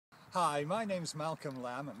Hi, my name's Malcolm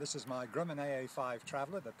and this is my Grumman AA5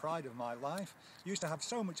 Traveller, the pride of my life. Used to have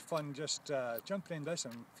so much fun just jumping in this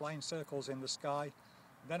and flying circles in the sky.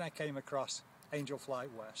 Then I came across Angel Flight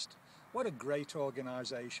West. What a great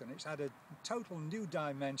organisation. It's added total new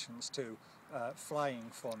dimensions to flying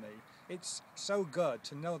for me. It's so good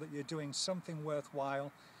to know that you're doing something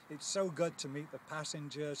worthwhile. It's so good to meet the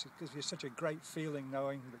passengers. It gives you such a great feeling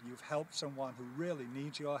knowing that you've helped someone who really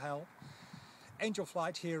needs your help. Angel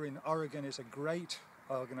Flight here in Oregon is a great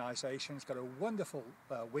organisation. It's got a wonderful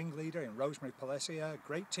wing leader in Rosemary Palesia, a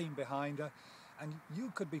great team behind her, and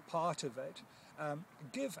you could be part of it.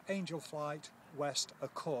 Give Angel Flight West a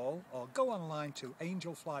call or go online to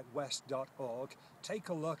angelflightwest.org. Take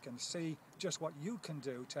a look and see just what you can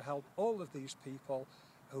do to help all of these people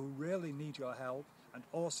who really need your help and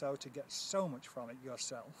also to get so much from it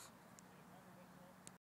yourself.